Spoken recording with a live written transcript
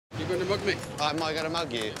going to mug me? Am I going to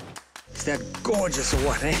mug you? Is that gorgeous or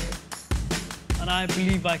what, eh? And I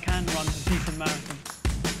believe I can run a decent marathon.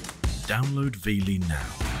 Download Veely now.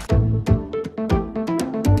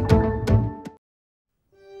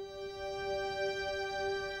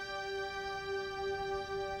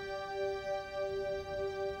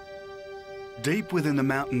 Deep within the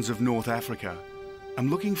mountains of North Africa, I'm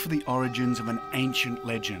looking for the origins of an ancient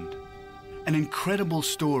legend, an incredible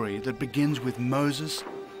story that begins with Moses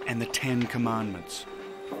and the 10 Commandments.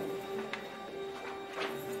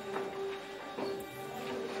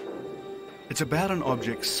 It's about an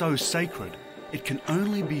object so sacred, it can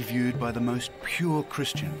only be viewed by the most pure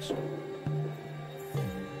Christians.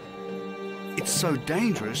 It's so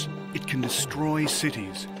dangerous, it can destroy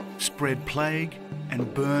cities, spread plague,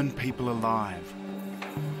 and burn people alive.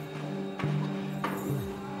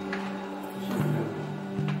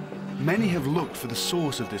 Many have looked for the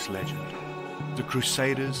source of this legend. The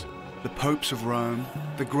Crusaders, the popes of Rome,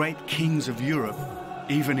 the great kings of Europe,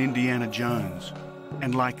 even Indiana Jones.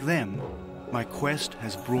 And like them, my quest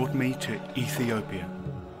has brought me to Ethiopia.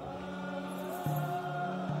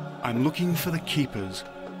 I'm looking for the keepers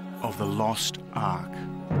of the lost Ark.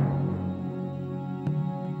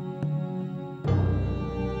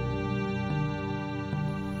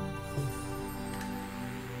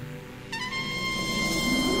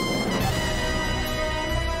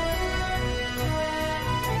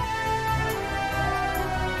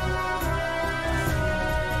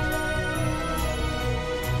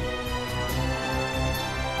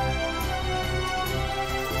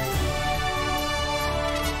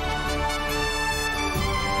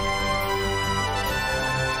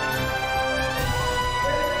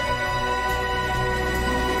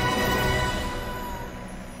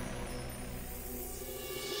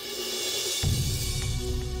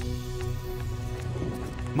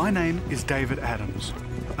 My name is David Adams.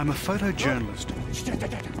 I'm a photojournalist.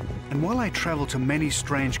 And while I travel to many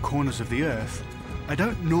strange corners of the earth, I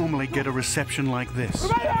don't normally get a reception like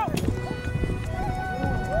this.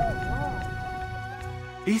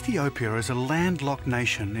 Ethiopia is a landlocked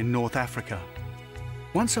nation in North Africa.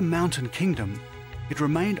 Once a mountain kingdom, it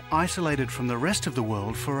remained isolated from the rest of the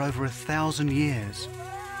world for over 1,000 years.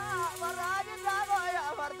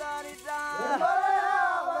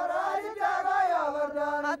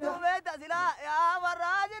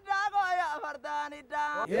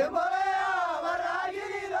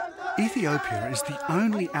 Ethiopia is the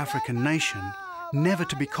only African nation never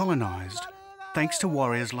to be colonized, thanks to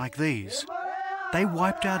warriors like these. They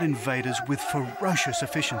wiped out invaders with ferocious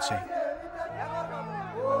efficiency.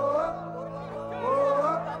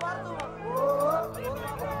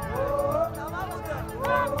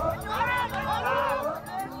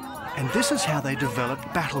 And this is how they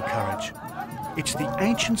developed battle courage. It's the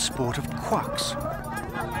ancient sport of quacks.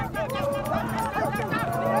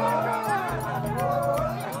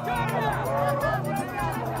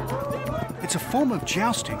 It's a form of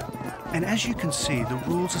jousting, and as you can see, the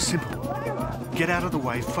rules are simple. Get out of the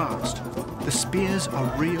way fast. The spears are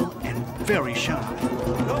real and very sharp.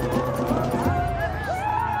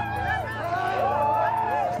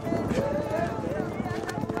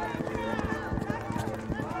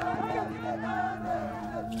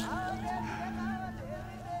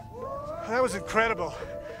 That was incredible.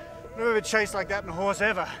 Never been chased like that in a horse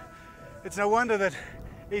ever. It's no wonder that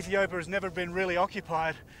Ethiopia has never been really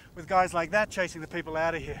occupied with guys like that chasing the people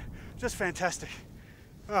out of here. Just fantastic.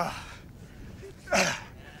 Oh.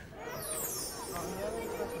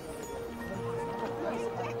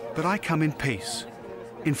 But I come in peace.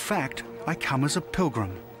 In fact, I come as a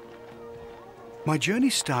pilgrim. My journey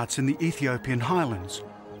starts in the Ethiopian highlands,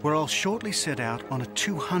 where I'll shortly set out on a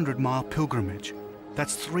 200-mile pilgrimage.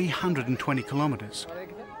 That's 320 kilometers.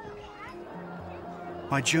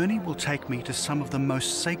 My journey will take me to some of the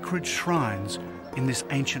most sacred shrines in this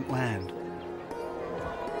ancient land.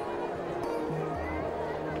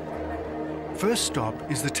 First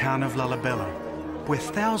stop is the town of Lalibela, where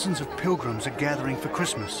thousands of pilgrims are gathering for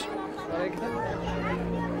Christmas.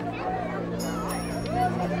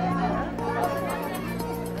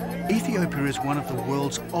 Ethiopia is one of the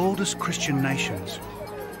world's oldest Christian nations,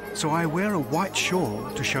 so I wear a white shawl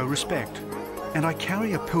to show respect, and I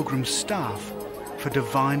carry a pilgrim's staff for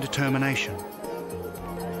divine determination.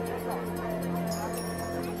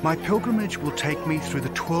 My pilgrimage will take me through the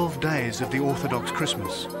 12 days of the Orthodox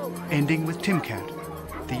Christmas, ending with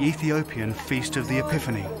Timkat, the Ethiopian Feast of the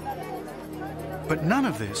Epiphany. But none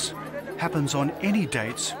of this happens on any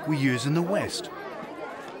dates we use in the West.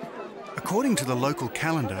 According to the local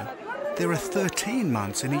calendar, there are 13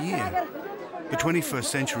 months in a year. The 21st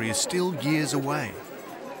century is still years away,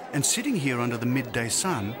 and sitting here under the midday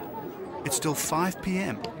sun, it's still 5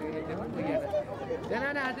 p.m.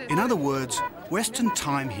 In other words, Western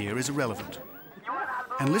time here is irrelevant.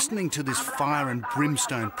 And listening to this fire and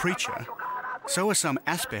brimstone preacher, so are some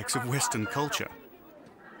aspects of Western culture.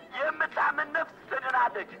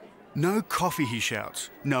 No coffee, he shouts.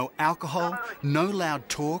 No alcohol, no loud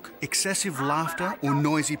talk, excessive laughter or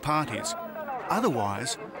noisy parties.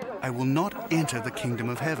 Otherwise, I will not enter the kingdom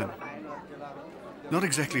of heaven. Not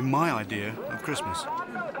exactly my idea of Christmas.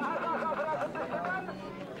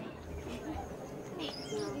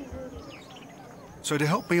 So to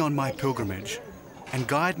help me on my pilgrimage and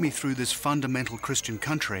guide me through this fundamental Christian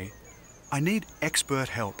country, I need expert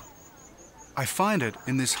help. I find it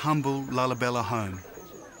in this humble Lalibela home.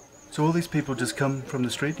 So all these people just come from the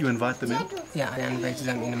street, you invite them in? Yeah, I invite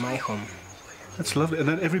them in my home. That's lovely. And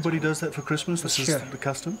then everybody does that for Christmas? This Sure. is the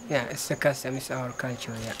custom? Yeah, it's the custom, it's our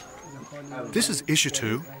culture, yeah. This is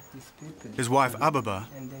Ishitu, his wife Ababa,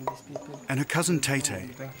 and her cousin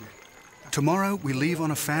Tete. Tomorrow we leave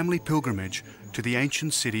on a family pilgrimage to the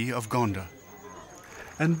ancient city of Gondar.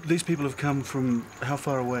 And these people have come from how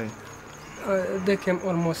far away? They came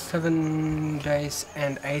almost 7 days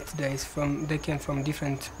and 8 days from. They came from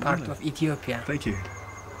different parts of Ethiopia. Thank you.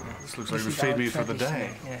 This looks like it would This is feed our me for the day.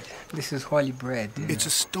 tradition, yeah. This is holy bread. It's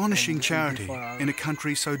astonishing charity in a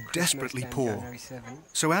country so desperately poor.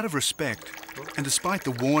 So out of respect, and despite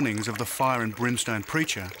the warnings of the fire and brimstone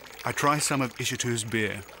preacher, I try some of Ishitu's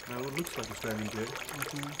beer. Well, it looks like Australian beer.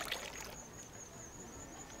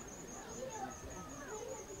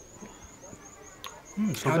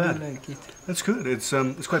 It's not How bad. do you like it? That's good. It's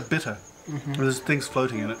quite bitter. There's things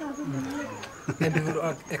floating in it. Maybe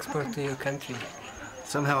we'll export to your country.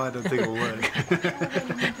 Somehow I don't think it'll work.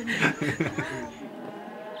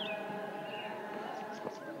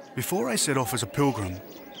 Before I set off as a pilgrim,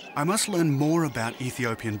 I must learn more about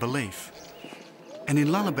Ethiopian belief. And in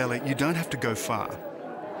Lalibela, you don't have to go far.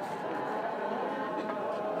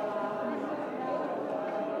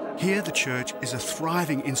 Here, the church is a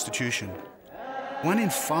thriving institution. 1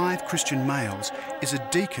 in 5 Christian males is a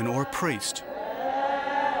deacon or a priest.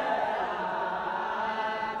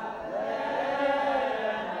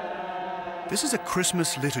 This is a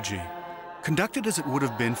Christmas liturgy, conducted as it would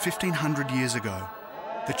have been 1500 years ago.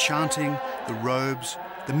 The chanting, the robes,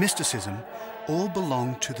 the mysticism all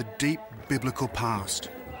belong to the deep biblical past.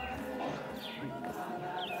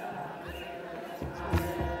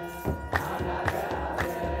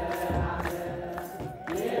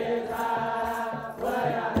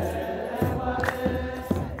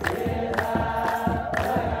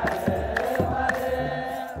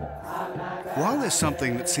 While there's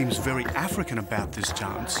something that seems very African about this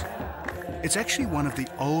dance, it's actually one of the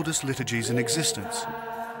oldest liturgies in existence.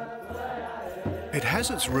 It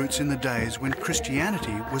has its roots in the days when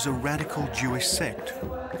Christianity was a radical Jewish sect.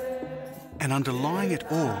 And underlying it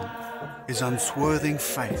all is unswerving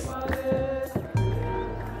faith.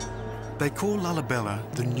 They call Lalibela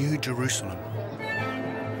the New Jerusalem.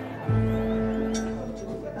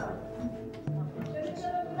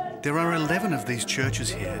 There are 11 of these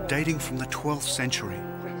churches here dating from the 12th century,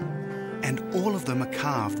 and all of them are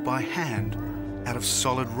carved by hand out of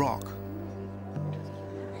solid rock.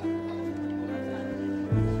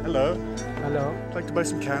 Hello. Hello. I'd like to buy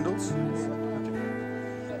some candles.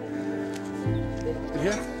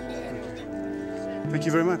 Yeah. Thank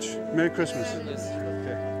you very much. Merry Christmas.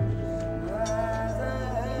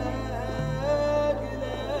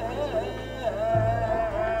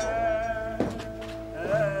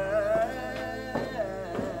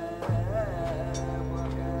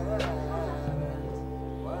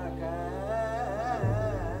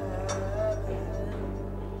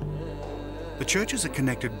 The churches are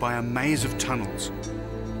connected by a maze of tunnels.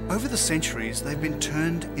 Over the centuries, they've been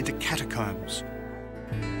turned into catacombs.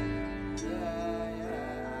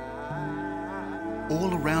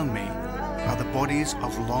 All around me are the bodies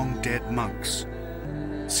of long dead monks,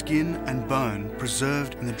 skin and bone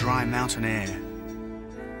preserved in the dry mountain air.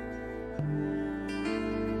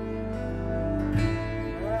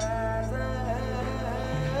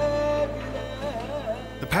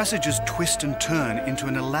 The passages twist and turn into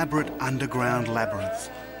an elaborate underground labyrinth.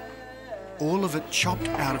 All of it chopped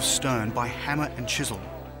out of stone by hammer and chisel.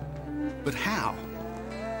 But how?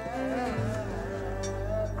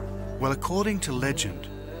 Well, according to legend,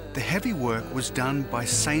 the heavy work was done by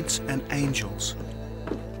saints and angels.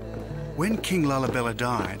 When King Lalibela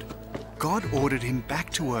died, God ordered him back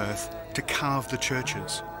to earth to carve the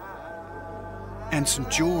churches. And St.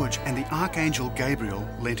 George and the Archangel Gabriel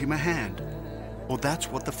lent him a hand. Or that's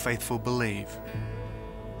what the faithful believe.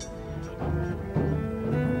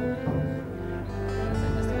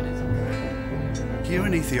 Here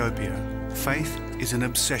in Ethiopia, faith is an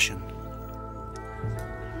obsession.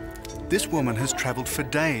 This woman has travelled for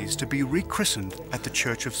days to be rechristened at the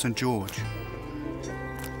Church of St. George.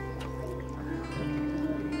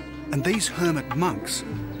 And these hermit monks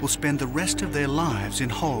will spend the rest of their lives in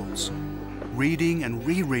holes, reading and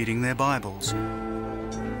rereading their Bibles,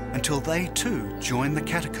 until they too join the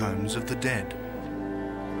catacombs of the dead.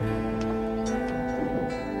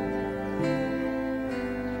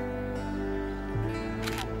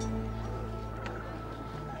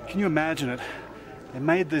 Can you imagine it? They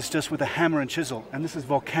made this just with a hammer and chisel, and this is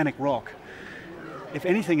volcanic rock. If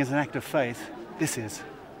anything is an act of faith, this is.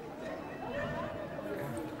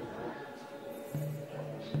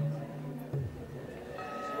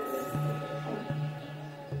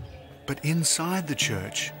 But inside the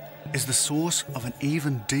church is the source of an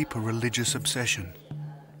even deeper religious obsession.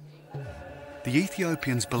 The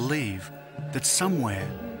Ethiopians believe that somewhere,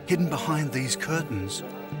 hidden behind these curtains,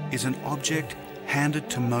 is an object handed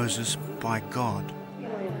to Moses by God.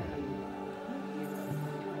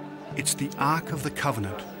 It's the Ark of the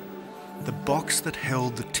Covenant, the box that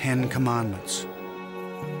held the 10 Commandments.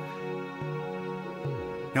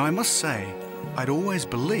 Now, I must say, I'd always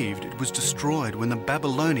believed it was destroyed when the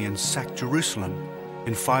Babylonians sacked Jerusalem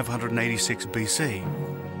in 586 BC.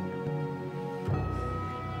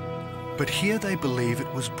 But here they believe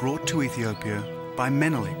it was brought to Ethiopia by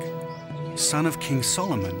Menelik, son of King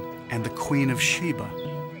Solomon and the Queen of Sheba.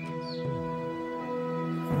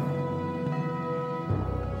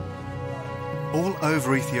 All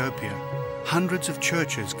over Ethiopia, hundreds of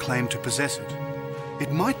churches claim to possess it.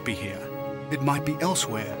 It might be here, it might be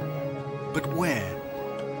elsewhere, but where?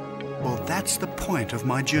 Well, that's the point of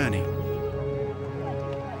my journey.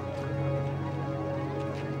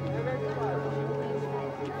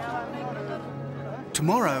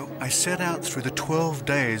 Tomorrow, I set out through the 12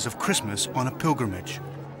 days of Christmas on a pilgrimage.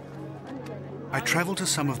 I travel to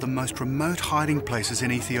some of the most remote hiding places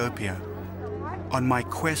in Ethiopia on my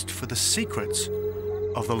quest for the secrets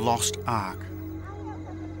of the lost Ark.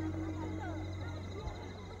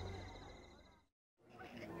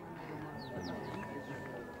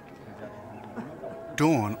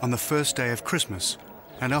 Dawn on the first day of Christmas,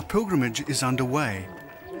 and our pilgrimage is underway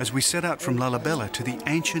as we set out from Lalibela to the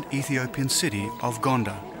ancient Ethiopian city of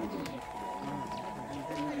Gondar.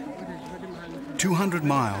 200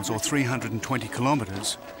 miles or 320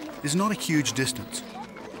 kilometers is not a huge distance,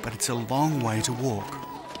 but it's a long way to walk.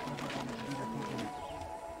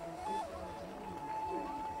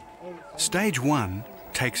 Stage 1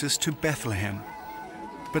 takes us to Bethlehem,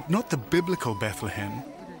 but not the biblical Bethlehem.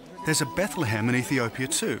 There's a Bethlehem in Ethiopia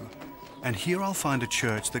too, and here I'll find a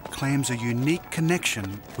church that claims a unique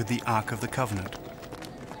connection with the Ark of the Covenant.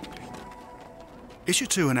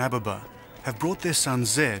 Ishitu and Ababa have brought their son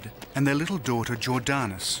Zed and their little daughter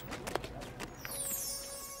Jordanis.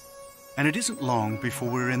 And it isn't long before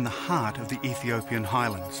we're in the heart of the Ethiopian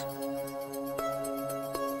highlands.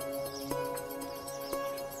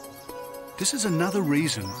 This is another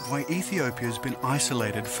reason why Ethiopia has been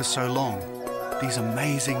isolated for so long, these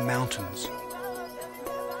amazing mountains.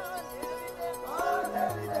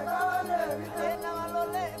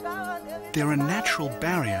 They're a natural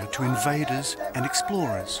barrier to invaders and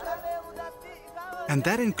explorers. And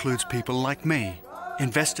that includes people like me,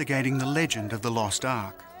 investigating the legend of the lost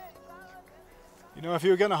Ark. You know, if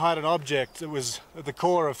you were going to hide an object that was at the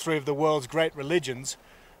core of 3 of the world's great religions,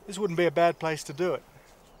 this wouldn't be a bad place to do it.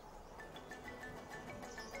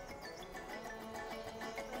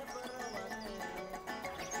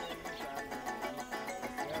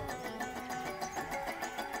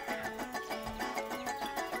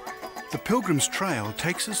 The Pilgrim's Trail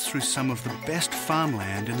takes us through some of the best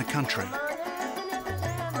farmland in the country.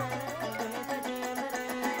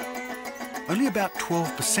 Only about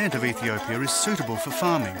 12% of Ethiopia is suitable for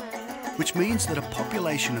farming, which means that a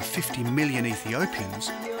population of 50 million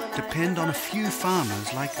Ethiopians depend on a few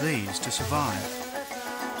farmers like these to survive.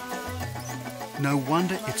 No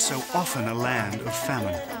wonder it's so often a land of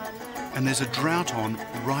famine, and there's a drought on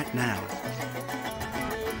right now.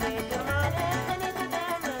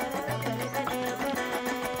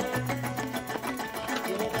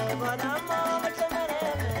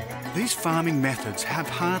 These farming methods have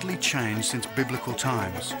hardly changed since biblical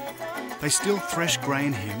times. They still thresh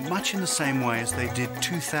grain here much in the same way as they did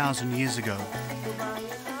 2,000 years ago.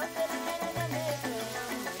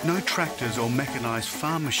 No tractors or mechanized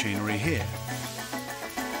farm machinery here.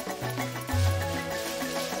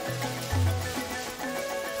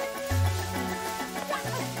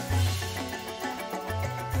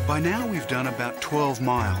 By now we've done about 12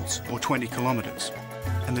 miles or 20 kilometers.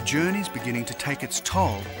 And the journey's beginning to take its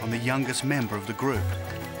toll on the youngest member of the group.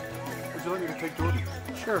 Would you like me to take Jordan?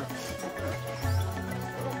 Sure.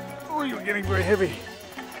 Oh, you're getting very heavy.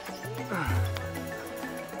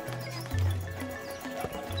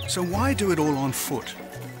 So why do it all on foot?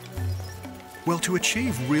 Well, to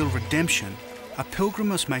achieve real redemption, a pilgrim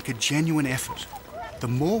must make a genuine effort. The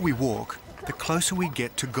more we walk, the closer we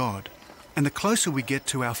get to God, and the closer we get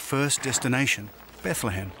to our first destination,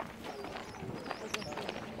 Bethlehem.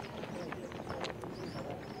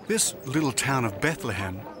 This little town of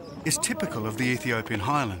Bethlehem is typical of the Ethiopian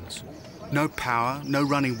highlands. No power, no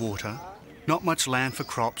running water, not much land for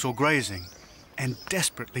crops or grazing, and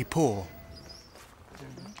desperately poor.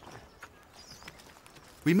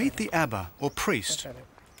 We meet the Abba, or priest.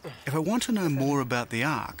 If I want to know more about the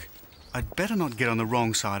Ark, I'd better not get on the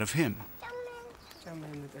wrong side of him.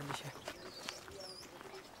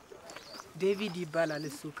 David ይባላል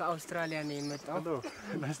እሱ ከአውስትራሊያ ነው የመጣው. Hello,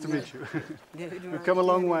 nice to meet you. We've come a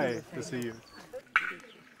long way to see you.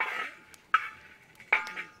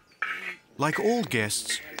 Like all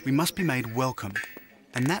guests, we must be made welcome,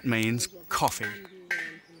 and that means coffee.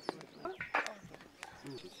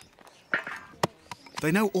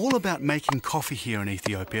 They know all about making coffee here in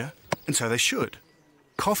Ethiopia, and so they should.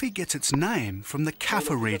 Coffee gets its name from the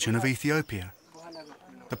Kaffa region of Ethiopia,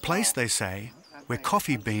 the place, they say, where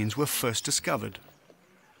coffee beans were first discovered.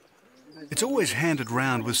 It's always handed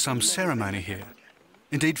round with some ceremony here.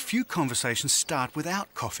 Indeed, few conversations start without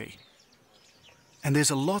coffee. And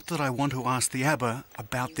there's a lot that I want to ask the Abba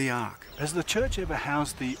about the Ark. Has the church ever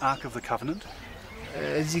housed the Ark of the Covenant?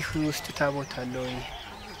 እዚህ ውስጥ ታቦት አለው.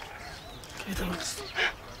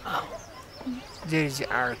 There is the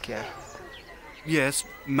Ark, yeah. Yes,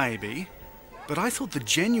 maybe. But I thought the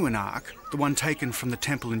genuine Ark, the one taken from the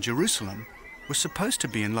temple in Jerusalem, was supposed to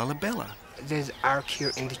be in Lalibela. There's Ark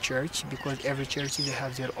here in the church because every church they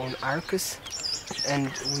have their own arks, and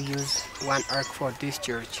we use one Ark for this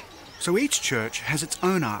church. So each church has its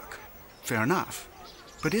own Ark. Fair enough.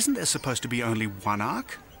 But isn't there supposed to be only one Ark?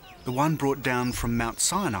 The one brought down from Mount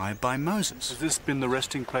Sinai by Moses. Has this been the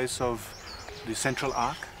resting place of the central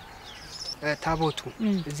Ark? ታቦቱ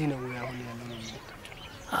እዚህ ነው አሁን ያለው.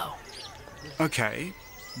 Oh. Okay,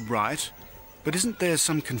 right. But isn't there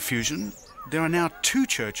some confusion? There are now two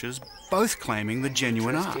churches, both claiming the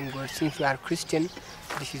genuine Ark. Since we are Christian,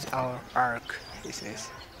 this is our Ark, he says.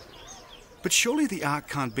 But surely the Ark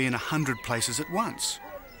can't be in 100 places at once.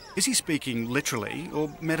 Is he speaking literally or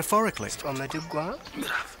metaphorically?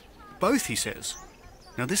 Both, he says.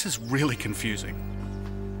 Now this is really confusing.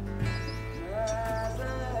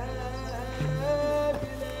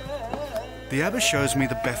 The Abba shows me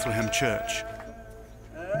the Bethlehem Church.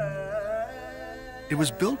 It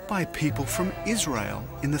was built by people from Israel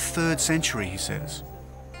in the 3rd century, he says,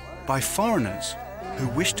 by foreigners who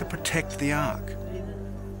wished to protect the Ark,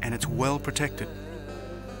 and it's well protected.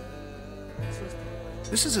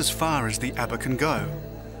 This is as far as the Abba can go.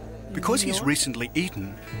 Because he's recently eaten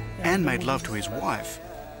and made love to his wife,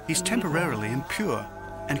 he's temporarily impure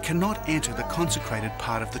and cannot enter the consecrated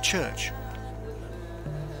part of the church.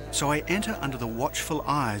 So I enter under the watchful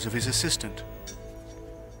eyes of his assistant.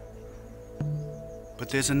 But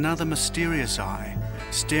there's another mysterious eye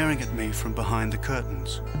staring at me from behind the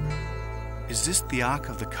curtains. Is this the Ark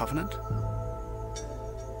of the Covenant?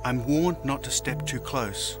 I'm warned not to step too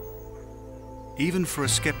close. Even for a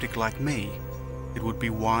skeptic like me, it would be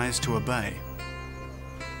wise to obey.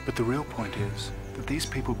 But the real point is that these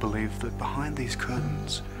people believe that behind these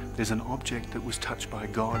curtains there's an object that was touched by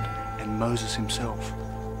God and Moses himself.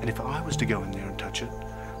 And if I was to go in there and touch it,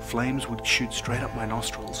 flames would shoot straight up my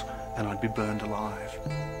nostrils and I'd be burned alive.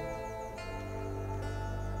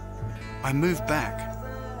 I move back,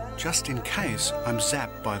 just in case I'm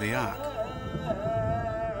zapped by the Ark.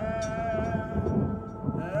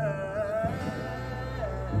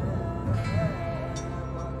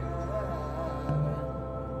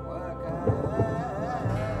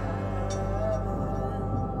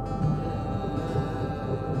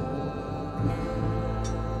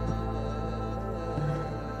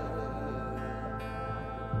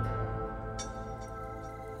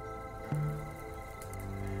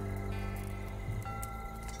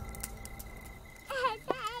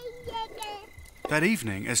 That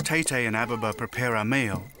evening, as Tete and Ababa prepare our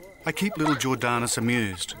meal, I keep little Jordanus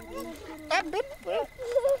amused.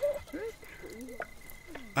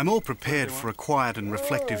 I'm all prepared for a quiet and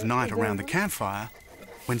reflective night around the campfire,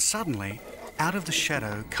 when suddenly, out of the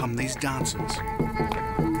shadow come these dancers.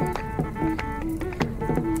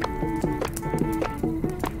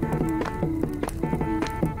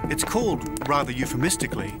 It's called, rather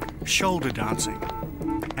euphemistically, shoulder dancing,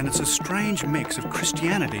 and it's a strange mix of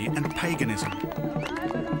Christianity and paganism.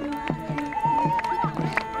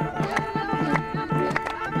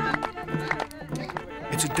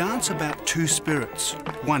 dance about two spirits,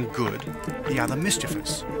 one good, the other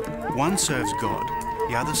mischievous. One serves God,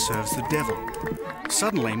 the other serves the devil.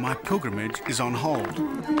 Suddenly, my pilgrimage is on hold.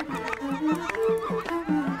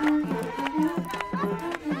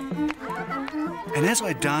 And as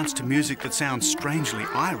I dance to music that sounds strangely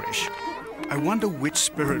Irish, I wonder which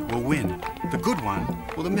spirit will win, the good one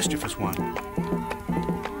or the mischievous one.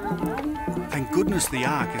 Thank goodness the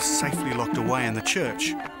Ark is safely locked away in the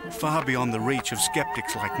church, far beyond the reach of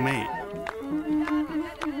skeptics like me.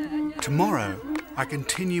 Tomorrow, I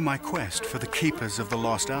continue my quest for the keepers of the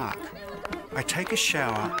lost Ark. I take a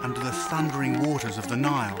shower under the thundering waters of the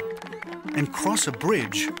Nile and cross a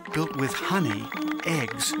bridge built with honey,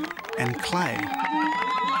 eggs, and clay.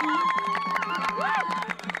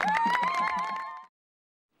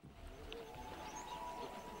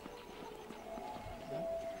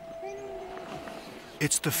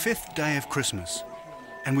 It's the 5th day of Christmas,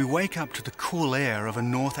 and we wake up to the cool air of a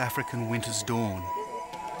North African winter's dawn.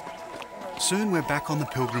 Soon we're back on the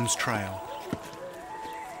Pilgrim's Trail.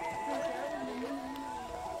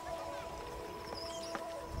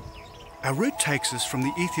 Our route takes us from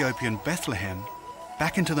the Ethiopian Bethlehem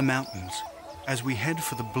back into the mountains as we head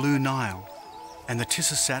for the Blue Nile and the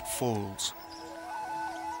Tissasat Falls.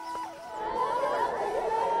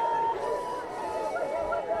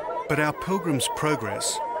 But our pilgrim's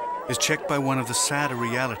progress is checked by one of the sadder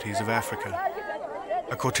realities of Africa.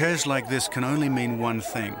 A cortege like this can only mean one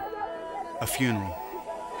thing: a funeral.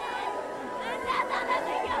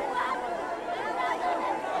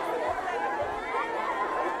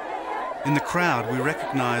 In the crowd, we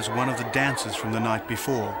recognize one of the dancers from the night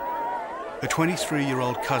before. Her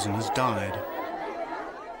 23-year-old cousin has died.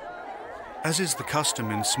 As is the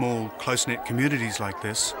custom in small, close-knit communities like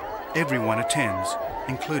this, everyone attends,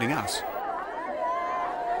 including us.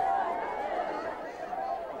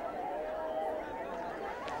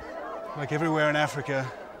 Like everywhere in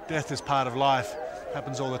Africa, death is part of life. It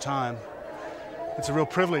happens all the time. It's a real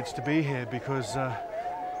privilege to be here because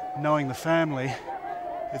knowing the family,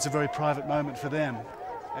 it's a very private moment for them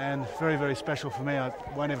and very, very special for me. I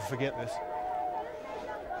won't ever forget this.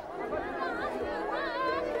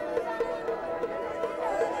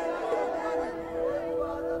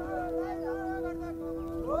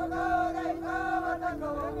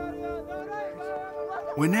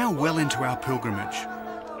 We're now well into our pilgrimage.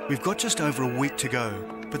 We've got just over a week to go,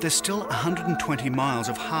 but there's still 120 miles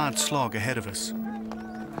of hard slog ahead of us.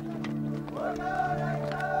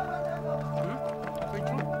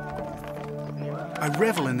 I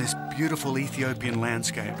revel in this beautiful Ethiopian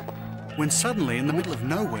landscape, when suddenly, in the middle of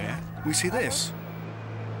nowhere, we see this.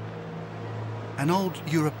 An old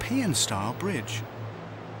European-style bridge.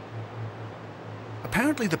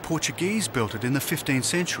 Apparently the Portuguese built it in the 15th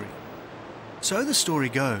century. So the story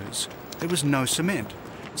goes, there was no cement,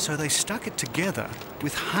 so they stuck it together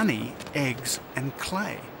with honey, eggs, and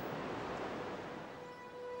clay.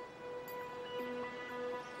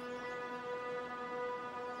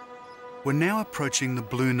 We're now approaching the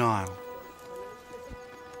Blue Nile.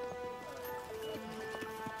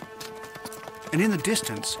 And in the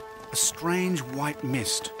distance, a strange white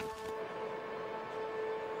mist.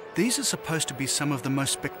 These are supposed to be some of the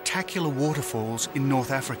most spectacular waterfalls in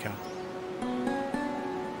North Africa.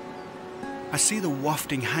 I see the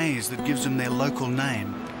wafting haze that gives them their local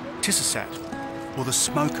name, Tissasat, or the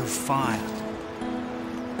smoke of fire.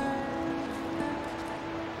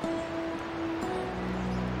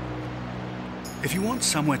 If you want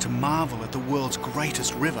somewhere to marvel at the world's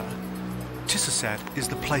greatest river, Tissasat is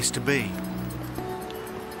the place to be.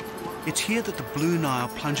 It's here that the Blue Nile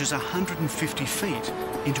plunges 150 feet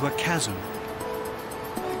into a chasm.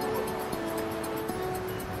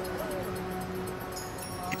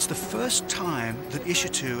 It's the first time that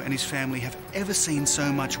Ishitu and his family have ever seen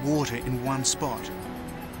so much water in one spot.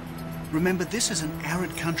 Remember, this is an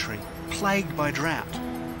arid country, plagued by drought.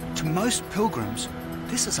 To most pilgrims,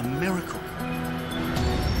 this is a miracle.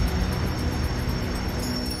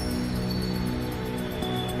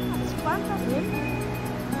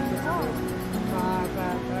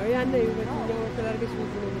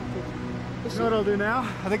 You know what I'll do now?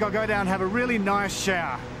 I think I'll go down and have a really nice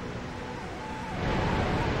shower.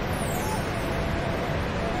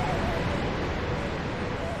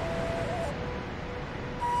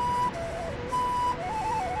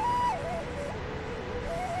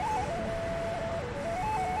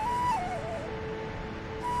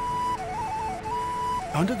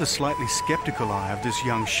 Under the slightly skeptical eye of this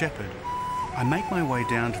young shepherd, I make my way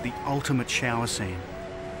down to the ultimate shower scene.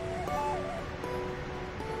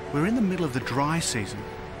 We're in the middle of the dry season.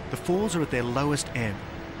 The falls are at their lowest ebb.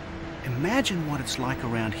 Imagine what it's like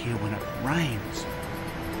around here when it rains.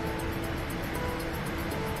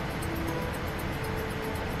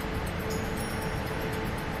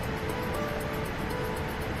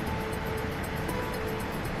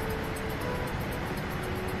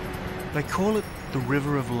 They call it the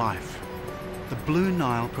River of Life. The Blue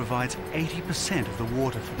Nile provides 80% of the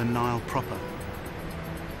water for the Nile proper.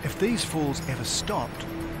 If these falls ever stopped,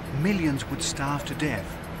 millions would starve to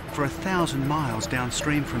death for 1,000 miles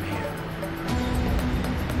downstream from here.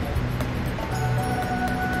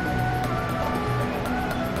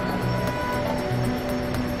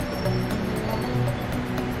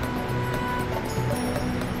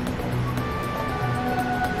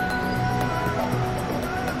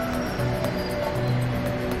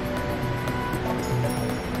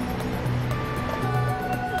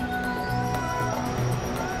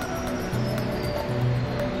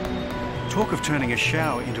 Talk of turning a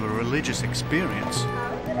shower into a religious experience.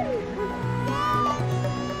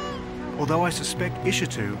 Although I suspect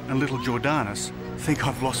Ishitu and little Jordanus think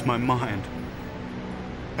I've lost my mind.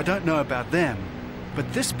 I don't know about them,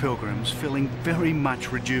 but this pilgrim's feeling very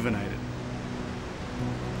much rejuvenated.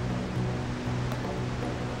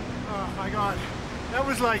 Oh my God, that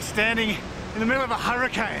was like standing in the middle of a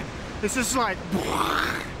hurricane. It's just like,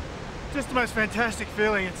 just the most fantastic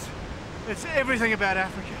feeling. It's everything about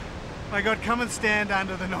Africa. My God, come and stand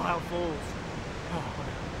under the Nile Falls. Oh.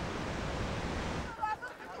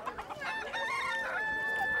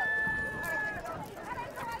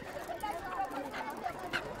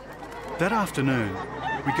 That afternoon,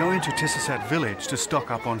 we go into Tisasat village to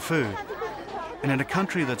stock up on food. And in a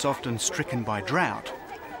country that's often stricken by drought,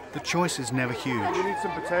 the choice is never huge. You need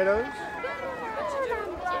some potatoes?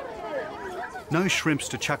 No shrimps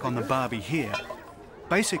to chuck on the barbie here.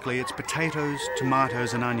 Basically, it's potatoes,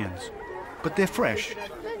 tomatoes and onions. But they're fresh.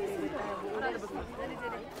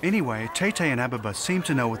 Anyway, Tete and Ababa seem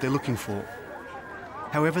to know what they're looking for.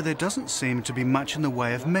 However, there doesn't seem to be much in the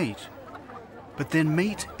way of meat. But then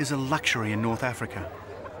meat is a luxury in North Africa.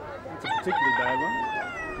 It's a particularly bad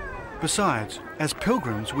one. Besides, as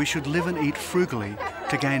pilgrims, we should live and eat frugally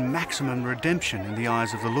to gain maximum redemption in the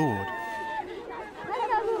eyes of the Lord.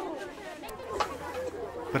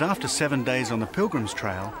 But after 7 days on the Pilgrim's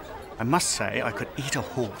Trail, I must say I could eat a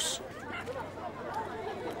horse.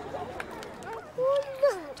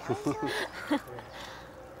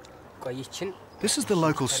 This is the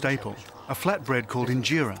local staple, a flatbread called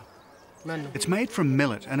injera. It's made from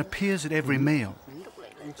millet and appears at every meal.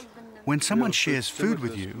 When someone shares food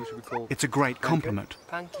with you, it's a great compliment.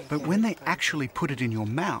 But when they actually put it in your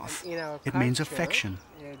mouth, it means affection.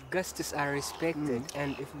 Guests are respected,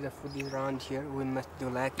 and if the food is around here, we must do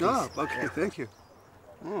like this. Oh, okay, thank you.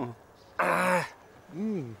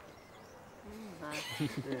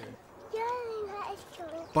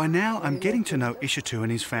 By now, I'm getting to know Ishitu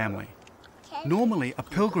and his family. Normally, a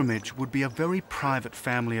pilgrimage would be a very private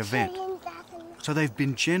family event, so they've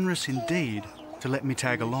been generous indeed to let me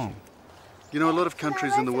tag along. You know, a lot of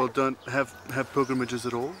countries in the world don't have pilgrimages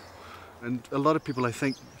at all. And a lot of people, I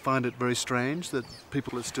think, find it very strange that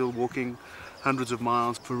people are still walking hundreds of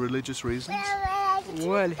miles for religious reasons.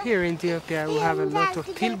 Well, here in Ethiopia we have a lot of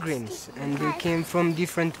pilgrims, and they came from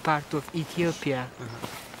different parts of Ethiopia,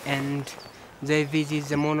 and they visit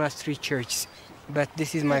the monastery churches. But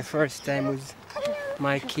this is my first time with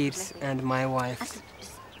my kids and my wife.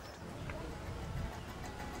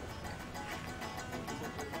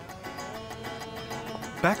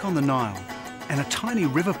 Back on the Nile, and a tiny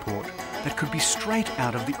river port that could be straight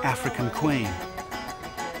out of the African Queen.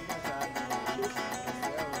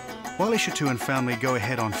 While Ishitu and family go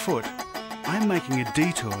ahead on foot, I'm making a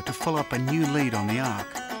detour to follow up a new lead on the Ark.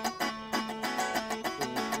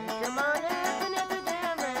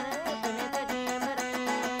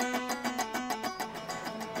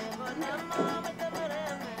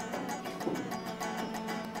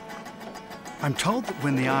 I'm told that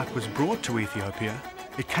when the Ark was brought to Ethiopia,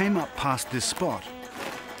 it came up past this spot.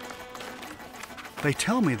 They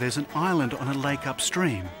tell me there's an island on a lake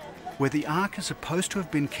upstream where the Ark is supposed to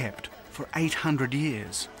have been kept for 800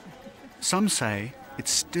 years. Some say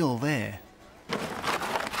it's still there.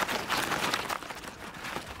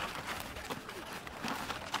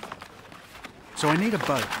 So I need a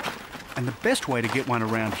boat, and the best way to get one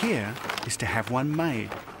around here is to have one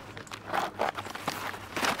made.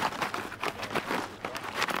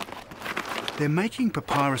 They're making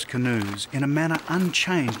papyrus canoes in a manner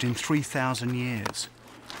unchanged in 3,000 years.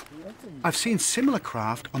 I've seen similar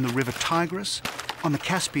craft on the River Tigris, on the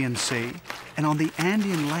Caspian Sea, and on the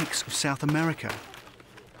Andean lakes of South America.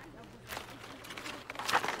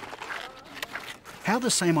 How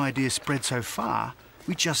the same idea spread so far,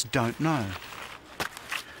 we just don't know.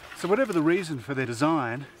 So whatever the reason for their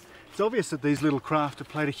design, it's obvious that these little craft have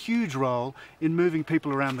played a huge role in moving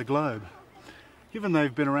people around the globe. Given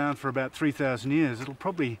they've been around for about 3,000 years, it'll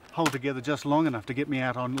probably hold together just long enough to get me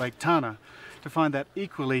out on Lake Tana to find that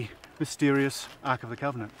equally mysterious Ark of the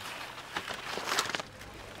Covenant.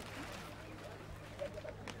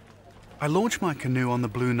 I launched my canoe on the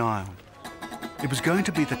Blue Nile. It was going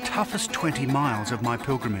to be the toughest 20 miles of my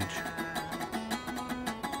pilgrimage.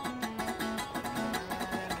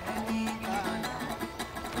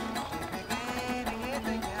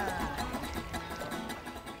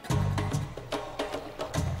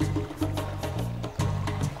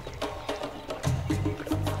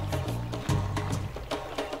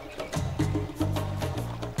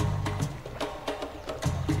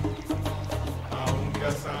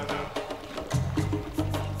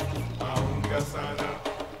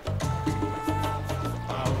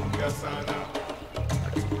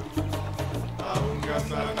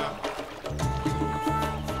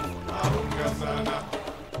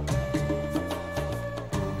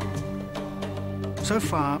 So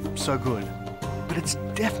far, so good, but it's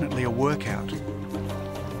definitely a workout.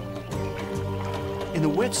 In the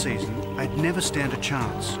wet season, I'd never stand a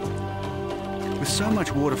chance. With so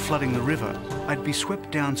much water flooding the river, I'd be swept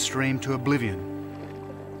downstream to oblivion.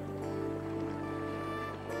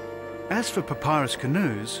 As for papyrus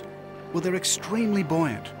canoes, well, they're extremely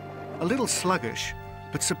buoyant, a little sluggish,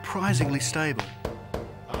 but surprisingly stable.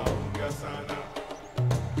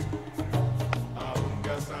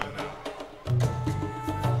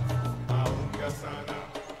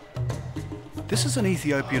 This is an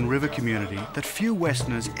Ethiopian river community that few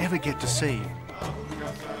Westerners ever get to see.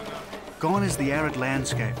 Gone is the arid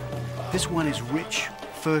landscape. This one is rich,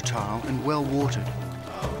 fertile, and well watered.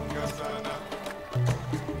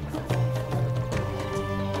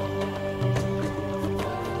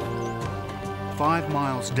 "5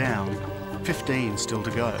 miles down, 15 still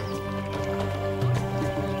to go."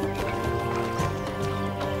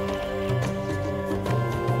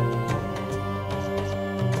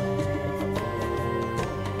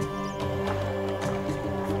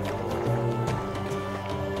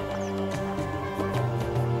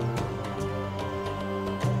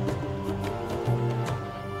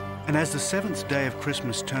 And as the 7th day of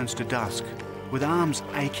Christmas turns to dusk, with arms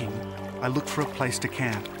aching, I look for a place to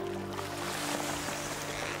camp.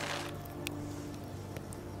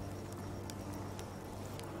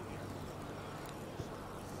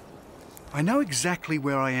 I know exactly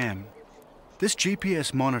where I am. This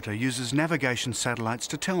GPS monitor uses navigation satellites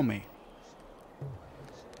to tell me.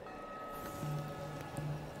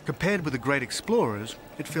 Compared with the great explorers,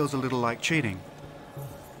 it feels a little like cheating.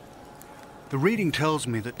 The reading tells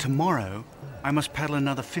me that tomorrow I must paddle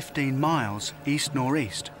another 15 miles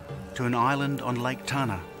east-northeast to an island on Lake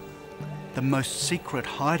Tana, the most secret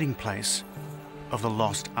hiding place of the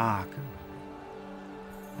Lost Ark.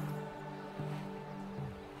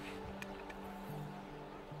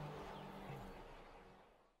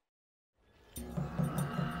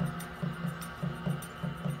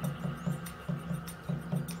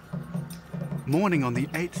 Morning on the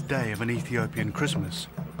 8th day of an Ethiopian Christmas,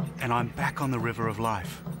 and I'm back on the River of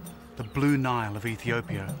Life, the Blue Nile of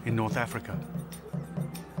Ethiopia in North Africa.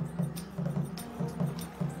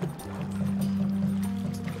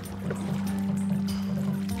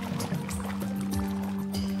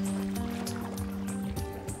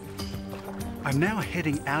 I'm now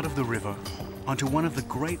heading out of the river onto one of the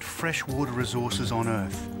great freshwater resources on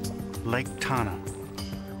Earth, Lake Tana.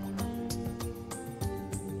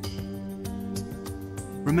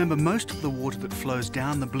 Remember, most of the water that flows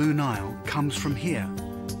down the Blue Nile comes from here,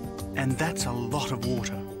 and that's a lot of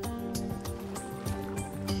water.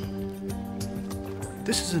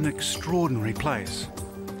 This is an extraordinary place.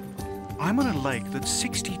 I'm on a lake that's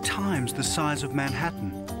 60 times the size of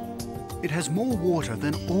Manhattan. It has more water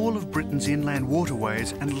than all of Britain's inland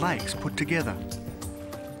waterways and lakes put together,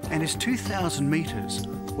 and is 2,000 metres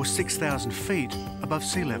or 6,000 feet above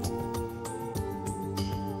sea level.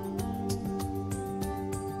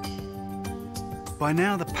 By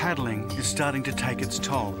now, the paddling is starting to take its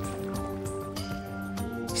toll.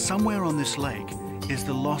 Somewhere on this lake is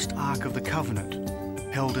the lost Ark of the Covenant,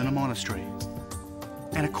 held in a monastery.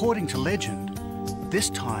 And according to legend,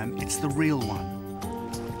 this time it's the real one.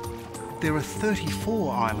 There are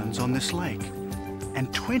 34 islands on this lake,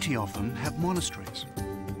 and 20 of them have monasteries.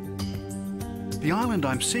 The island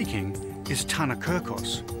I'm seeking is Tana,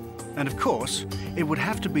 and of course, it would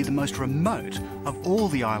have to be the most remote of all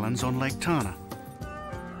the islands on Lake Tana.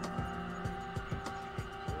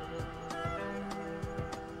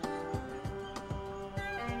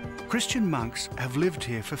 Christian monks have lived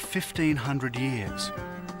here for 1,500 years.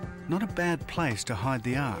 Not a bad place to hide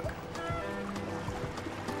the Ark.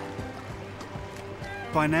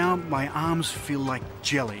 By now, my arms feel like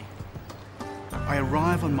jelly. I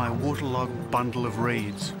arrive on my waterlogged bundle of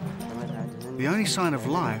reeds. The only sign of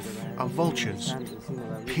life are vultures,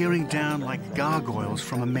 peering down like gargoyles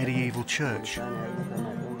from a medieval church.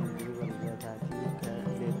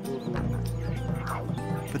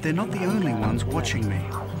 But they're not the only ones watching me.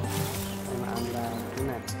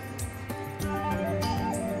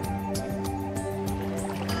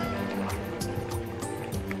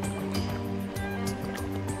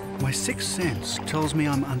 My sixth sense tells me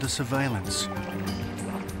I'm under surveillance.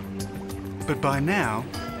 But by now,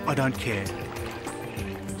 I don't care.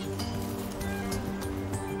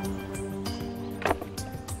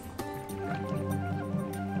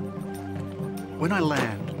 When I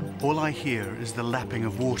land, all I hear is the lapping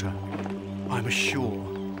of water. I'm ashore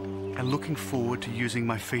and looking forward to using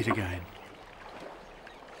my feet again.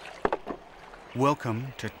 Welcome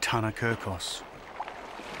to Tana.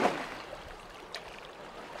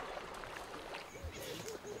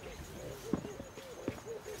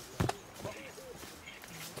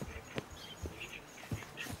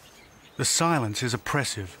 The silence is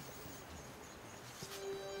oppressive.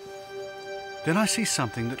 Then I see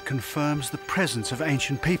something that confirms the presence of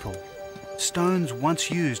ancient people, stones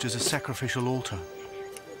once used as a sacrificial altar.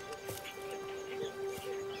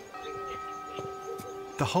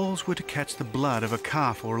 The holes were to catch the blood of a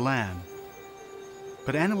calf or lamb,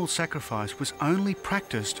 but animal sacrifice was only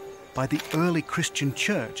practiced by the early Christian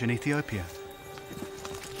church in Ethiopia.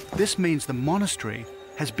 This means the monastery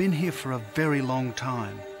has been here for a very long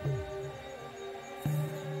time.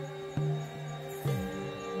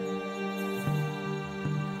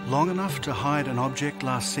 Long enough to hide an object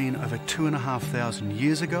last seen over 2,500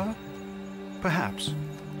 years ago? Perhaps.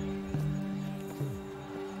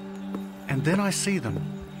 And then I see them,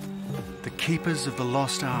 the keepers of the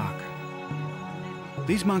lost ark.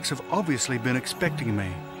 These monks have obviously been expecting me.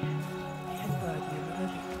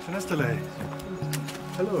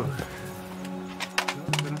 Hello.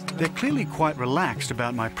 They're clearly quite relaxed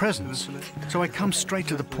about my presence, so I come straight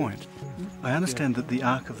to the point. I understand that the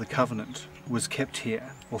Ark of the Covenant was kept here,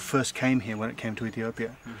 or first came here when it came to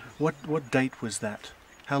Ethiopia. What date was that?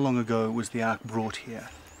 How long ago was the Ark brought here?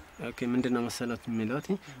 Okay, ምንድነው መሰለት የሚሉት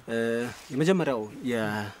የመጀመሪያው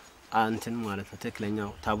አንተን ማለት ነው ተክለኛው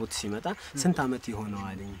ታቦት ሲመጣ ስንት አመት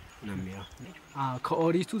ይሆነዋልኝ ነው የሚለው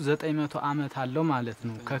ከኦሪቱ 900 አመት አለው ማለት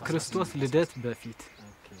ነው ከክርስቶስ ልደት በፊት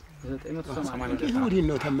 980 ይሁን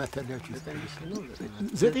ነው ተመተላችሁ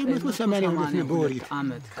 980 በኦሪት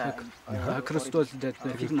አመት ከክርስቶስ ልደት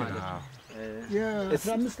በፊት ማለት ነው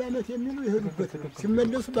የ15 አመት የሚሉ ይሄዱበት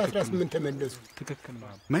ሲመለሱ በ18 ተመለሱ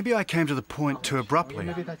Maybe I came to the point too abruptly.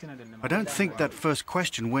 I don't think that first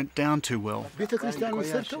question went down too well.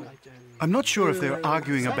 I'm not sure if they're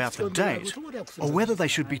arguing about the date or whether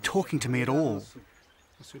they should be talking to me at all.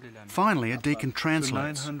 Finally, a deacon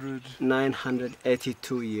translates.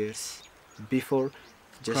 982 years before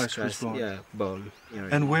Jesus Christ born.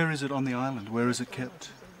 And where is it on the island? Where is it kept?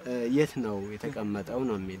 የት ነው የተቀመጠው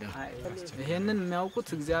ነው የሚለው ይሄንን የሚያውቁት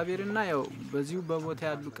እግዚአብሔርና ያው በዚሁ በቦታ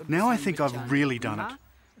ያሉ ቅዱሳን Now I think I've really done it.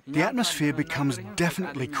 The atmosphere becomes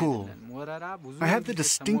definitely cool. I have the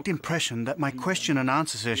distinct impression that my question and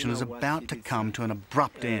answer session is about to come to an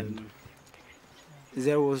abrupt end.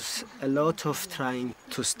 There was a lot of trying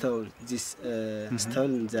to steal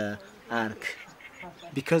the ark.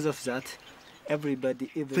 Because of that, everybody...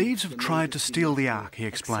 Thieves have tried to steal the ark, he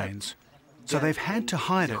explains. So they've had to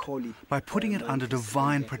hide it by putting it under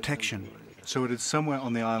divine protection. So it is somewhere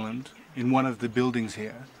on the island, in one of the buildings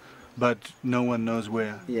here, but no one knows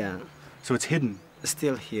where? Yeah. So it's hidden?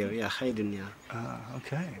 Still here, hidden,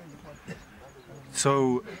 okay. So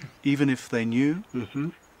even if they knew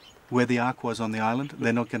where the ark was on the island,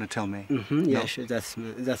 they're not going to tell me? Yeah, sure,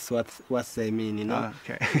 that's what they mean, you know?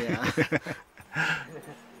 Okay. Yeah.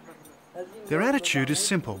 Their attitude is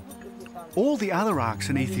simple. All the other arks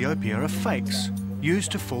in Ethiopia are fakes,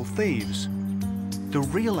 used to fool thieves. The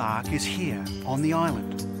real ark is here, on the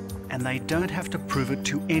island, and they don't have to prove it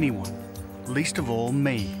to anyone, least of all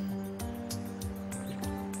me.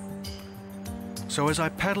 So as I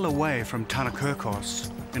paddle away from Tana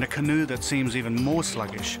in a canoe that seems even more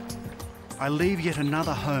sluggish, I leave yet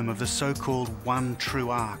another home of the so-called one true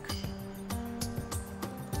ark.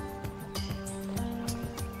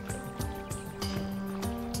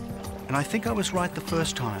 And I think I was right the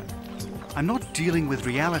first time. I'm not dealing with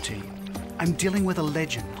reality, I'm dealing with a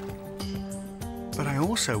legend. But I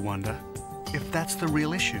also wonder if that's the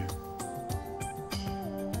real issue.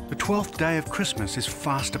 The 12th day of Christmas is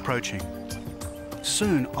fast approaching.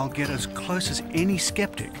 Soon I'll get as close as any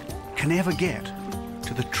skeptic can ever get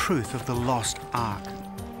to the truth of the lost ark.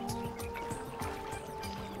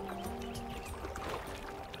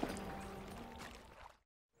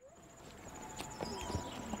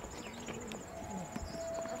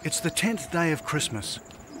 It's the 10th day of Christmas,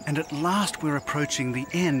 and at last we're approaching the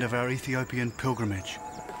end of our Ethiopian pilgrimage.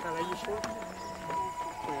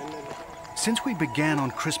 Since we began on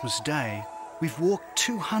Christmas Day, we've walked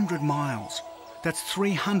 200 miles. That's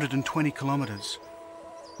 320 kilometres.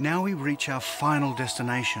 Now we reach our final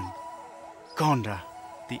destination, Gondar,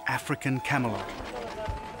 the African Camelot.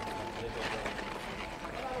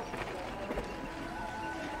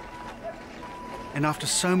 And after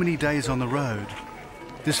so many days on the road,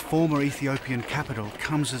 this former Ethiopian capital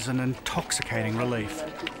comes as an intoxicating relief.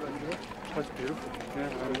 That's beautiful. Yeah,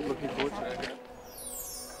 I'm looking forward to that.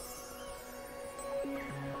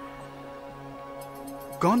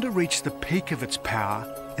 Gondar reached the peak of its power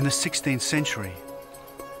in the 16th century.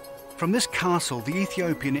 From this castle, the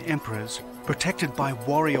Ethiopian emperors, protected by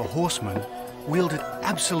warrior horsemen, wielded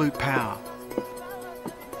absolute power.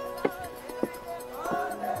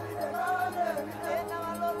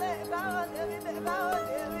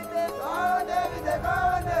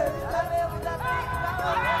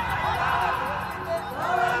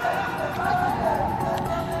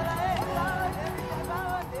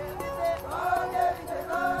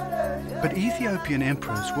 But Ethiopian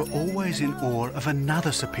emperors were always in awe of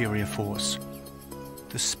another superior force,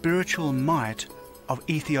 the spiritual might of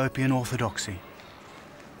Ethiopian orthodoxy.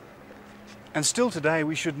 And still today,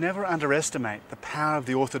 we should never underestimate the power of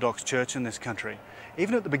the Orthodox Church in this country.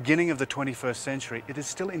 Even at the beginning of the 21st century, it is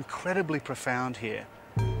still incredibly profound here.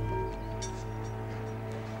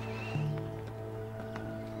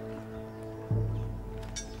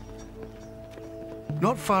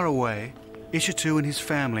 Not far away, Ishitu and his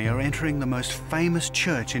family are entering the most famous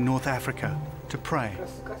church in North Africa to pray.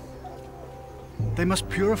 They must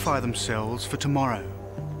purify themselves for tomorrow.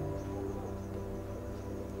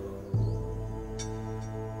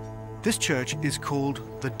 This church is called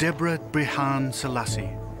the Debre Birhan Selassie,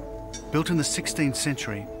 built in the 16th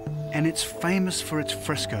century, and it's famous for its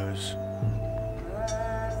frescoes.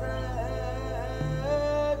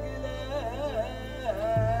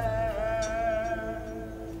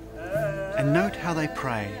 And note how they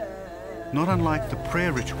pray, not unlike the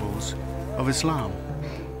prayer rituals of Islam.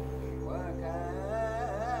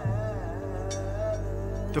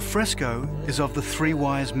 The fresco is of the three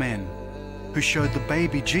wise men who showed the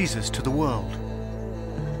baby Jesus to the world.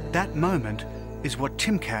 That moment is what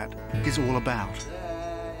Timkat is all about.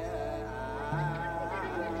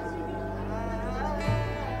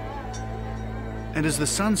 And as the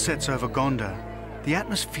sun sets over Gondar, the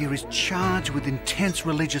atmosphere is charged with intense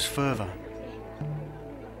religious fervour.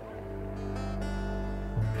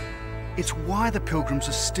 It's why the pilgrims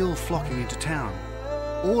are still flocking into town,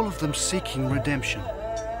 all of them seeking redemption.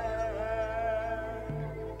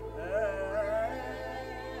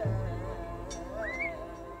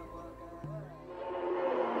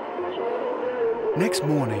 Next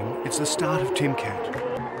morning, it's the start of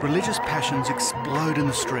Timkat. Religious passions explode in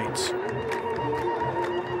the streets.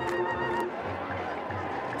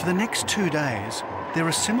 For the next 2 days, there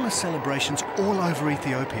are similar celebrations all over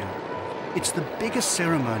Ethiopia. It's the biggest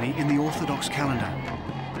ceremony in the Orthodox calendar.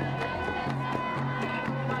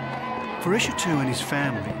 For Ishitu and his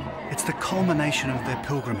family, it's the culmination of their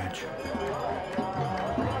pilgrimage.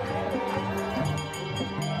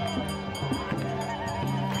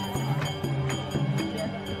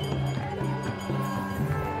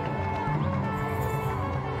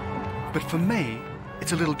 But for me,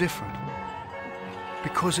 it's a little different,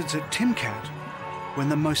 because it's at Timkat when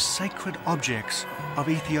the most sacred objects of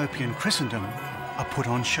Ethiopian Christendom are put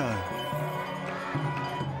on show.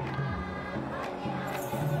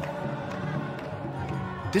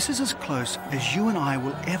 This is as close as you and I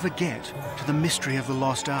will ever get to the mystery of the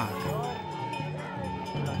lost ark.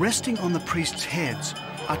 Resting on the priests' heads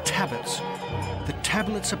are tablets, the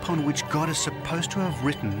tablets upon which God is supposed to have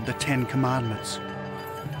written the 10 Commandments.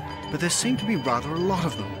 But there seem to be rather a lot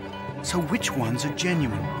of them, so which ones are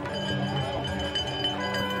genuine?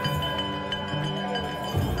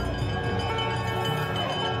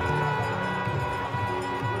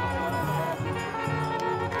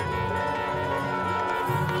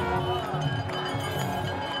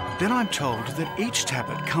 Then I'm told that each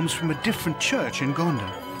tablet comes from a different church in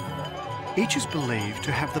Gondar. Each is believed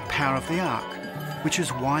to have the power of the ark, which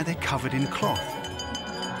is why they're covered in cloth.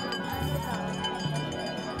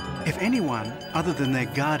 If anyone other than their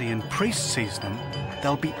guardian priest sees them,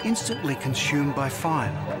 they'll be instantly consumed by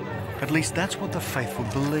fire. At least that's what the faithful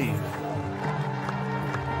believe.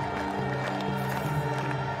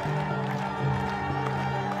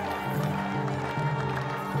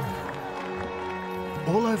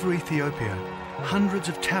 All over Ethiopia, hundreds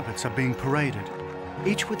of tablets are being paraded,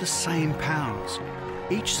 each with the same powers.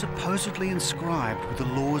 each supposedly inscribed with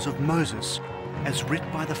the laws of Moses as writ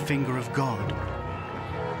by the finger of God.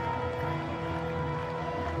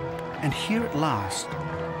 And here at last,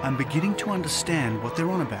 I'm beginning to understand what they're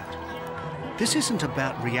on about. This isn't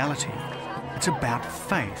about reality, it's about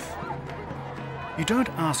faith. You don't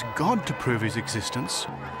ask God to prove his existence,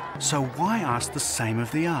 so why ask the same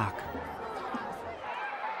of the Ark?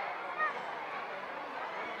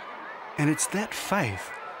 And it's that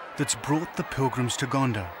faith that's brought the pilgrims to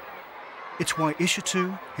Gondar. It's why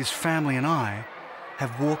Ishatu, his family and I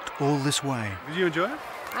have walked all this way. Did you enjoy it?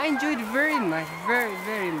 I enjoyed very much, very,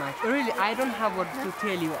 very much. Really, I don't have what to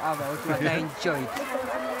tell you about what I enjoyed.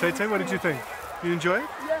 Tay, what did you think? You enjoy it?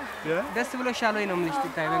 Yeah. ደስ ብሎሻል ወይ ነው የምልሽ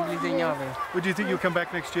ትታይ በእንግሊዝኛ ወይ? Would you think you'll come back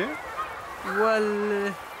next year? Well,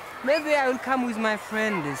 maybe I will come with my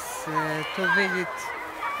friends to visit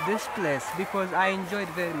this place because I enjoyed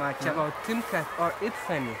very much about Timkat or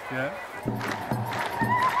Epiphany. Yeah.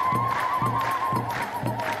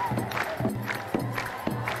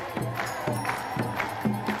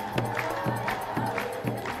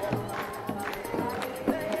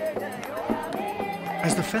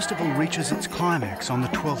 As the festival reaches its climax on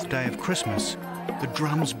the 12th day of Christmas, the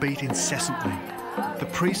drums beat incessantly. The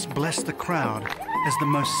priests bless the crowd as the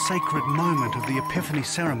most sacred moment of the Epiphany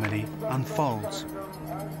ceremony unfolds.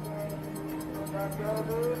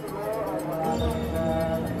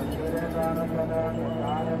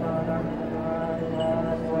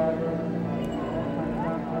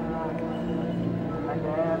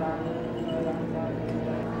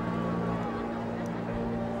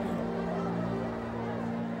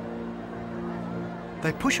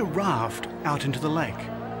 They push a raft out into the lake.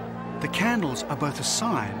 The candles are both a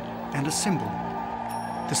sign and a symbol.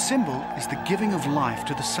 The symbol is the giving of life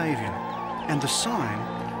to the Saviour, and the sign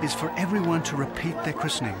is for everyone to repeat their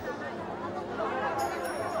christening.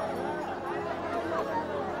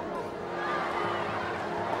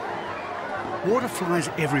 Water flies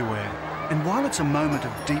everywhere, and while it's a moment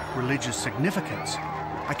of deep religious significance,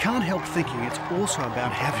 I can't help thinking it's also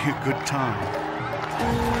about having a good time.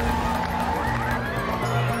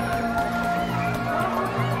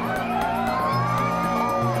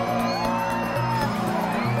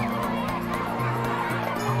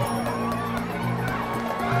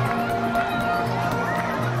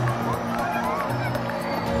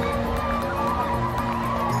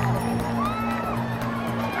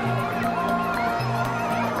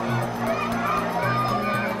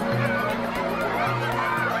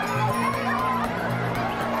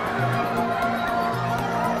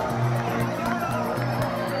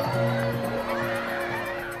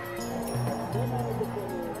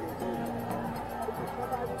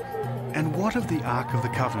 And what of the Ark of the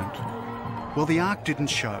Covenant? Well, the Ark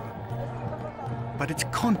didn't show, but its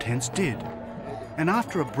contents did. And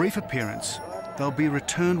after a brief appearance, they'll be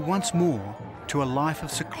returned once more to a life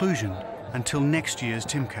of seclusion until next year's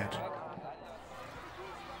Timkat.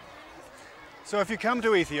 So if you come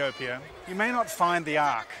to Ethiopia, you may not find the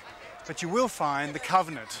Ark, but you will find the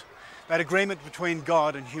covenant, that agreement between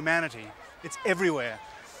God and humanity. It's everywhere,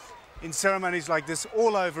 in ceremonies like this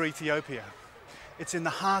all over Ethiopia. It's in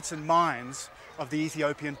the hearts and minds of the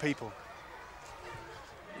Ethiopian people.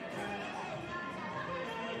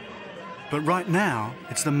 But right now,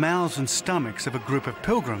 it's the mouths and stomachs of a group of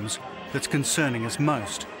pilgrims that's concerning us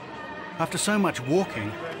most. After so much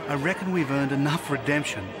walking, I reckon we've earned enough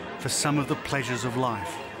redemption for some of the pleasures of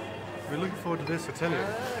life. We're looking forward to this, I tell you.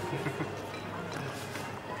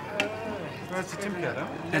 That's the Timkat, huh?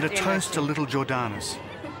 And a toast to little Jordanus,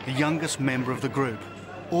 the youngest member of the group,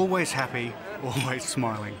 always happy, always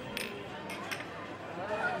smiling.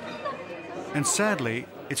 And sadly,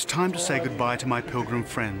 it's time to say goodbye to my pilgrim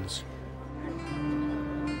friends.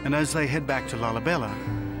 And as they head back to Lalibela,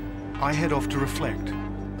 I head off to reflect.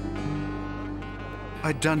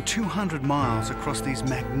 I'd done 200 miles across these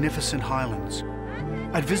magnificent highlands.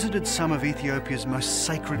 I'd visited some of Ethiopia's most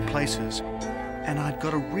sacred places, and I'd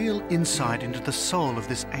got a real insight into the soul of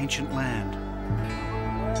this ancient land.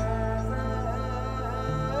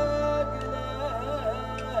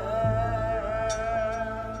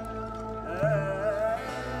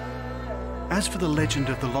 As for the legend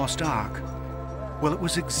of the Lost Ark, well, it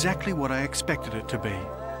was exactly what I expected it to be.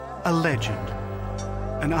 A legend.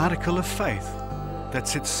 An article of faith that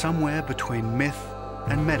sits somewhere between myth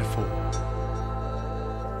and metaphor.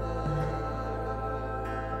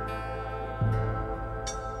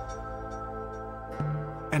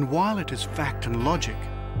 And while it is fact and logic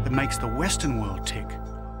that makes the Western world tick,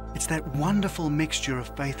 it's that wonderful mixture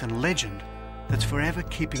of faith and legend that's forever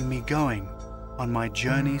keeping me going on my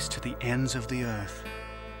journeys to the ends of the earth.